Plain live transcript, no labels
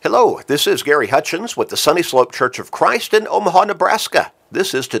Hello, this is Gary Hutchins with the Sunny Slope Church of Christ in Omaha, Nebraska.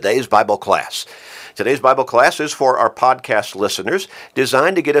 This is today's Bible class. Today's Bible class is for our podcast listeners,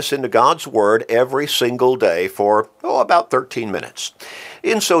 designed to get us into God's Word every single day for, about 13 minutes.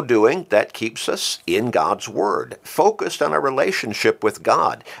 In so doing, that keeps us in God's Word, focused on our relationship with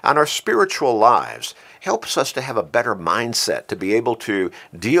God, on our spiritual lives, helps us to have a better mindset, to be able to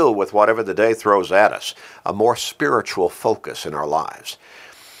deal with whatever the day throws at us, a more spiritual focus in our lives.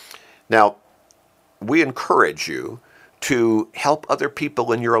 Now, we encourage you to help other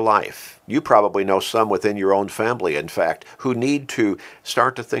people in your life. You probably know some within your own family, in fact, who need to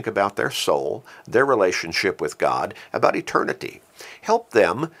start to think about their soul, their relationship with God, about eternity. Help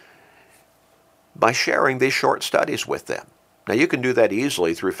them by sharing these short studies with them. Now, you can do that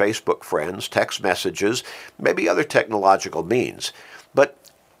easily through Facebook friends, text messages, maybe other technological means. But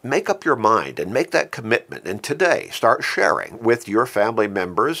make up your mind and make that commitment. And today, start sharing with your family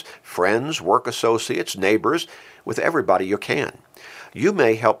members, friends, work associates, neighbors, with everybody you can. You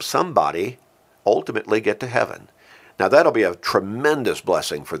may help somebody ultimately get to heaven. Now, that'll be a tremendous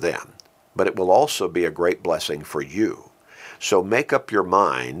blessing for them, but it will also be a great blessing for you. So make up your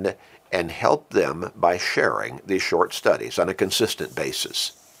mind and help them by sharing these short studies on a consistent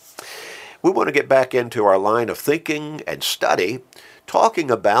basis. We want to get back into our line of thinking and study,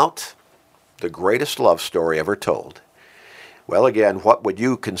 talking about the greatest love story ever told. Well, again, what would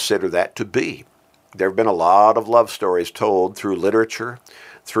you consider that to be? There have been a lot of love stories told through literature,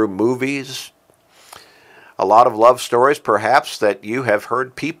 through movies, a lot of love stories perhaps that you have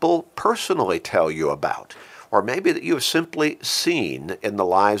heard people personally tell you about, or maybe that you have simply seen in the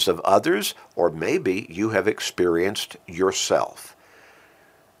lives of others, or maybe you have experienced yourself.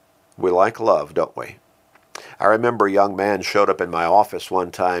 We like love, don't we? I remember a young man showed up in my office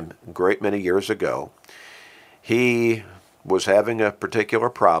one time a great many years ago. He was having a particular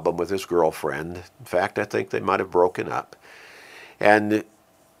problem with his girlfriend. In fact, I think they might have broken up. And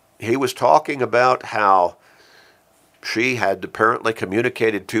he was talking about how she had apparently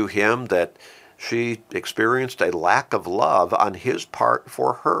communicated to him that she experienced a lack of love on his part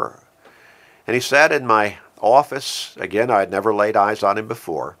for her. And he sat in my office. Again, I had never laid eyes on him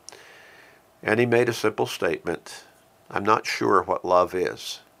before. And he made a simple statement: "I'm not sure what love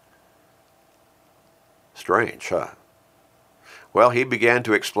is." Strange, huh? Well, he began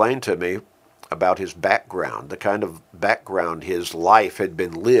to explain to me about his background, the kind of background his life had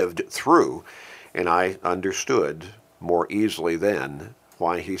been lived through, and I understood more easily then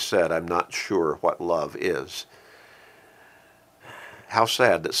why he said, "I'm not sure what love is." How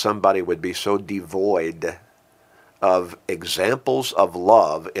sad that somebody would be so devoid of examples of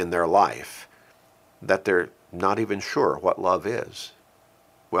love in their life that they're not even sure what love is.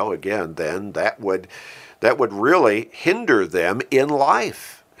 Well, again, then, that would really hinder them in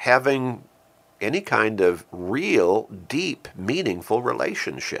life, having any kind of real, deep, meaningful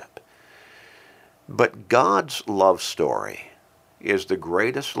relationship. But God's love story is the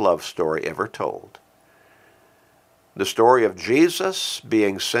greatest love story ever told. The story of Jesus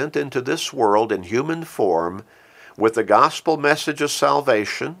being sent into this world in human form with the gospel message of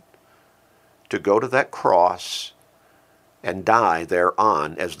salvation, to go to that cross and die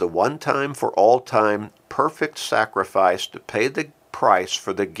thereon as the one-time for all-time perfect sacrifice to pay the price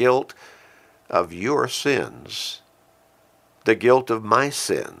for the guilt of your sins, the guilt of my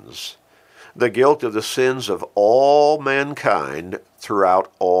sins, the guilt of the sins of all mankind throughout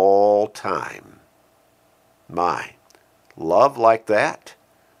all time. My, love like that?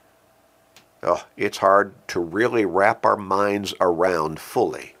 Oh, it's hard to really wrap our minds around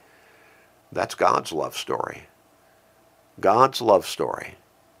fully. That's God's love story. God's love story.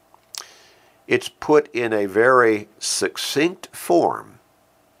 It's put in a very succinct form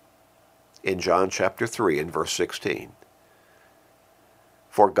in John chapter 3 and verse 16.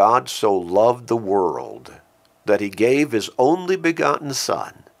 "For God so loved the world that he gave his only begotten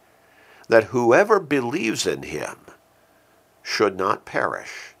Son, that whoever believes in him should not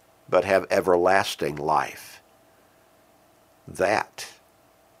perish, but have everlasting life." That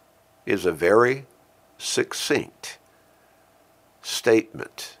is a very succinct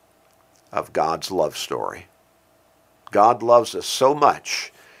statement of God's love story. God loves us so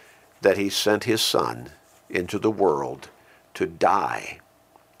much that he sent his Son into the world to die.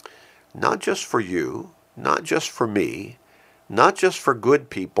 Not just for you, not just for me, not just for good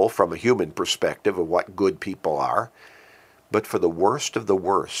people from a human perspective of what good people are, but for the worst of the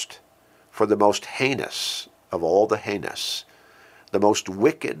worst, for the most heinous of all the heinous, the most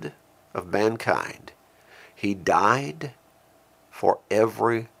wicked of mankind. He died for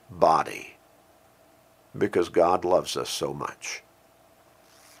everybody because God loves us so much.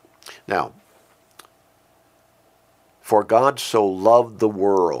 Now, for God so loved the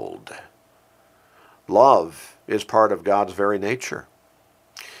world. Love is part of God's very nature.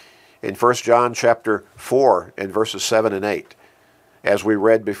 In 1 John chapter 4 and verses 7 and 8, as we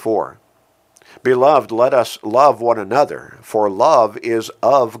read before, Beloved, let us love one another, for love is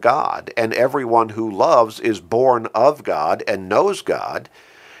of God, and everyone who loves is born of God and knows God.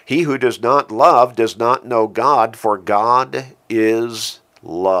 He who does not love does not know God, for God is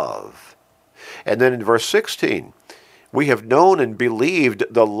love. And then in verse 16, we have known and believed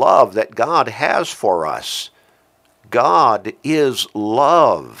the love that God has for us. God is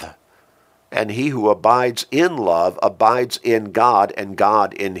love, and he who abides in love abides in God, and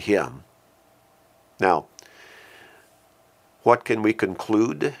God in him. Now, what can we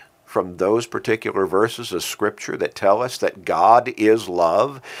conclude from those particular verses of Scripture that tell us that God is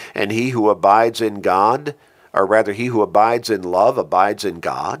love, and he who abides in God, or rather he who abides in love abides in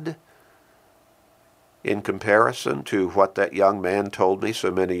God? In comparison to what that young man told me so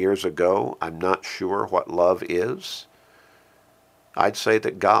many years ago, I'm not sure what love is. I'd say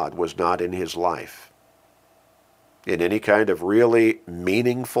that God was not in his life in any kind of really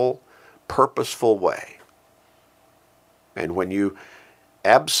meaningful, purposeful way. And when you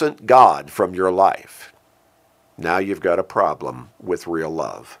absent God from your life, now you've got a problem with real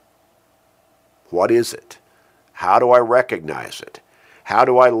love. What is it? How do I recognize it? How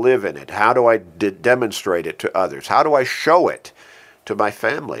do I live in it? How do I demonstrate it to others? How do I show it to my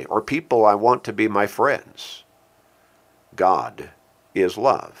family or people I want to be my friends? God is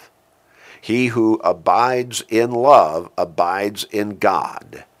love. He who abides in love abides in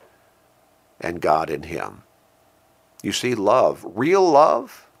God, and God in him. You see, love, real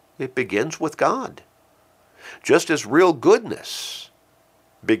love, it begins with God. Just as real goodness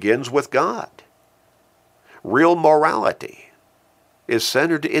begins with God. Real morality is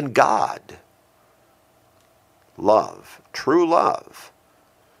centered in God. Love, true love,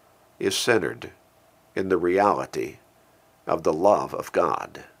 is centered in the reality of the love of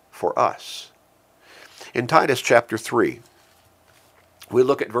God for us. In Titus chapter 3, we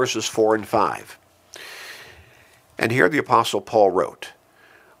look at verses 4 and 5. And here the Apostle Paul wrote,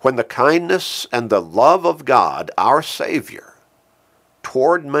 When the kindness and the love of God, our Savior,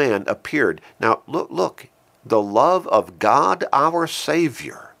 toward man appeared. Now look, the love of God, our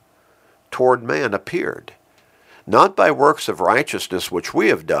Savior, toward man appeared, not by works of righteousness which we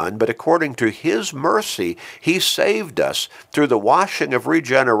have done, but according to his mercy he saved us through the washing of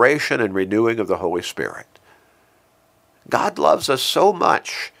regeneration and renewing of the Holy Spirit. God loves us so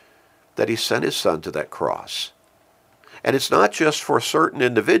much that he sent his Son to that cross. And it's not just for certain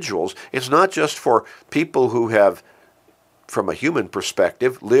individuals. It's not just for people who have, from a human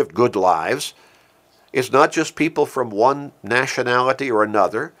perspective, lived good lives. It's not just people from one nationality or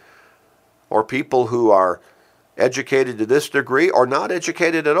another, or people who are educated to this degree or not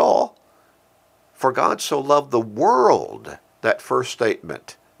educated at all. For God so loved the world, that first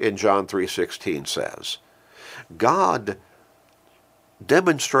statement in John 3:16 says. God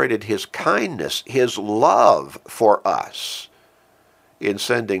demonstrated his kindness, his love for us in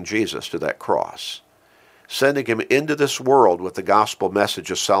sending Jesus to that cross, sending him into this world with the gospel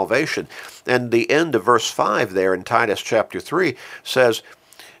message of salvation. And the end of verse 5 there in Titus chapter 3 says,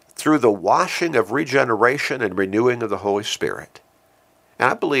 through the washing of regeneration and renewing of the Holy Spirit.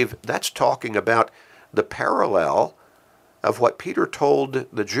 And I believe that's talking about the parallel of what Peter told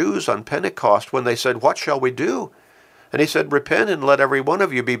the Jews on Pentecost when they said, what shall we do? And he said, repent and let every one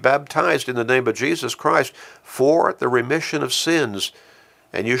of you be baptized in the name of Jesus Christ for the remission of sins,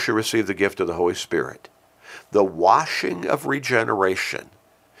 and you shall receive the gift of the Holy Spirit. The washing of regeneration.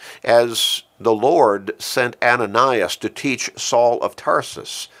 As the Lord sent Ananias to teach Saul of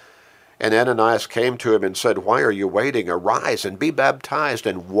Tarsus, and Ananias came to him and said, why are you waiting? Arise and be baptized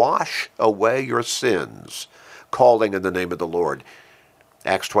and wash away your sins, calling in the name of the Lord.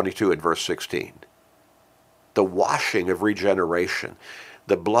 Acts 22 and verse 16. The washing of regeneration.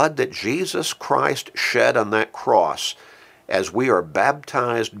 The blood that Jesus Christ shed on that cross as we are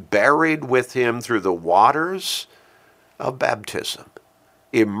baptized, buried with him through the waters of baptism,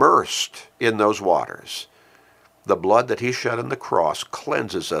 immersed in those waters. The blood that he shed on the cross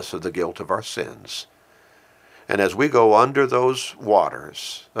cleanses us of the guilt of our sins. And as we go under those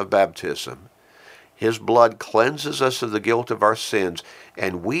waters of baptism, his blood cleanses us of the guilt of our sins,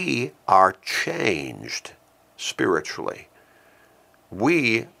 and we are changed spiritually.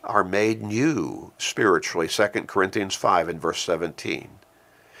 We are made new spiritually, 2 Corinthians 5 and verse 17.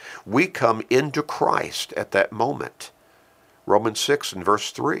 We come into Christ at that moment, Romans 6 and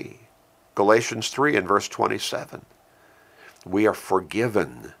verse 3. Galatians 3 and verse 27. We are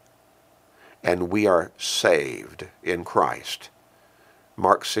forgiven. and we are saved in Christ.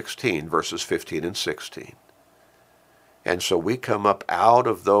 Mark 16, verses 15 and 16. And so we come up out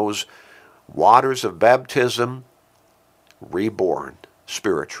of those waters of baptism, reborn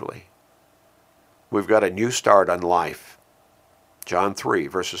spiritually. We've got a new start on life. John 3,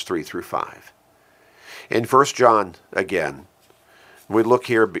 verses 3 through 5. In 1 John, again, we look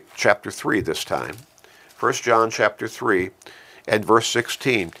here, chapter 3 this time. 1 John chapter 3 and verse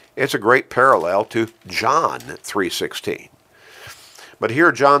 16. It's a great parallel to John 3:16. But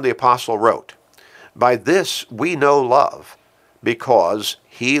here John the Apostle wrote, "By this we know love, because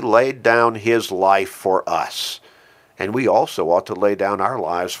he laid down his life for us, and we also ought to lay down our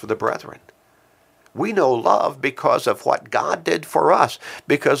lives for the brethren." We know love because of what God did for us,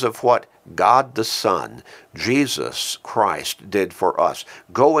 because of what God the Son, Jesus Christ, did for us,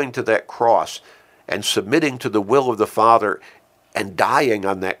 going to that cross and submitting to the will of the Father and dying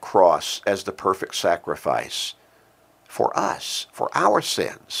on that cross as the perfect sacrifice for us, for our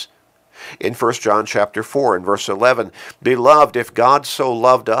sins. In 1 John chapter 4 and verse 11, "Beloved, if God so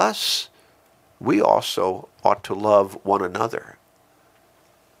loved us, we also ought to love one another."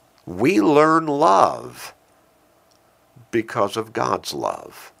 We learn love because of God's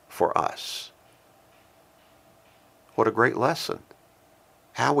love for us. What a great lesson.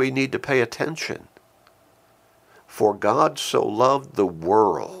 How we need to pay attention. For God so loved the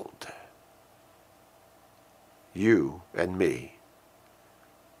world, you and me,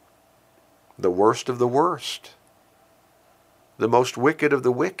 the worst of the worst, the most wicked of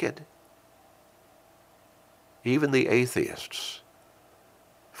the wicked, even the atheists.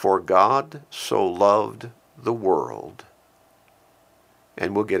 For God so loved the world.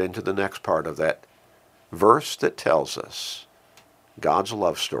 And we'll get into the next part of that verse that tells us God's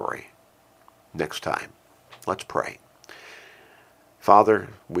love story next time. Let's pray. Father,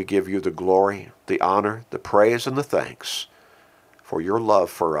 we give you the glory, the honor, the praise, and the thanks for your love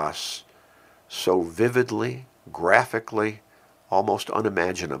for us so vividly, graphically, almost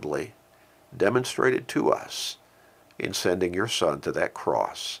unimaginably demonstrated to us in sending your Son to that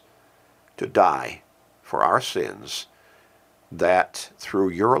cross to die for our sins, that through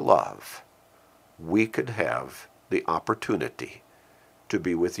your love we could have the opportunity to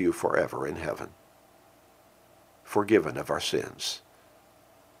be with you forever in heaven, forgiven of our sins.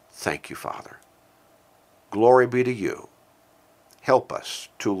 Thank you, Father. Glory be to you. Help us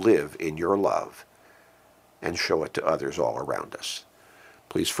to live in your love and show it to others all around us.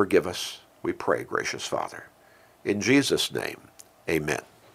 Please forgive us, we pray, gracious Father. In Jesus' name, amen.